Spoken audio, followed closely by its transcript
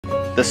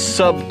the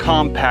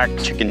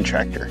Subcompact chicken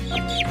tractor.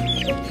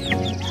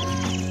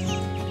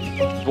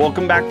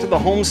 Welcome back to the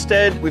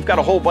homestead. We've got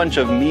a whole bunch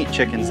of meat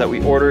chickens that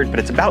we ordered, but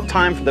it's about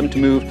time for them to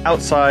move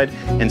outside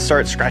and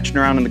start scratching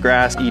around in the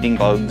grass, eating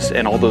bugs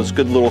and all those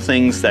good little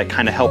things that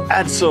kind of help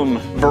add some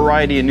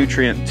variety and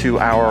nutrient to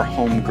our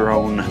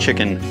homegrown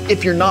chicken.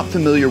 If you're not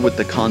familiar with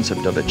the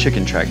concept of a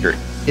chicken tractor,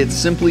 it's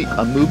simply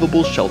a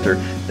movable shelter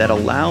that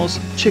allows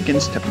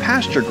chickens to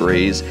pasture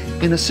graze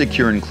in a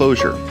secure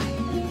enclosure.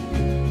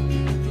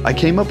 I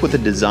came up with a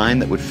design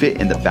that would fit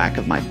in the back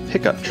of my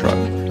pickup truck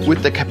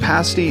with the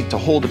capacity to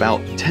hold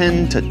about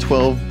 10 to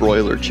 12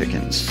 broiler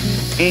chickens,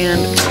 and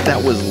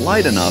that was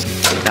light enough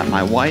that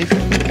my wife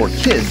or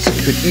kids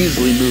could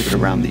easily move it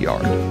around the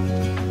yard.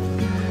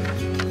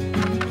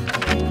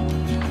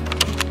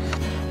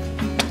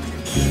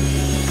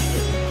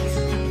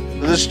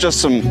 This is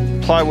just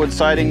some plywood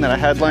siding that I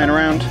had laying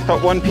around.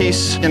 But one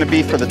piece is going to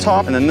be for the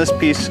top, and then this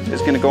piece is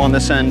going to go on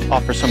this end,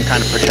 offer some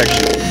kind of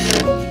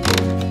protection.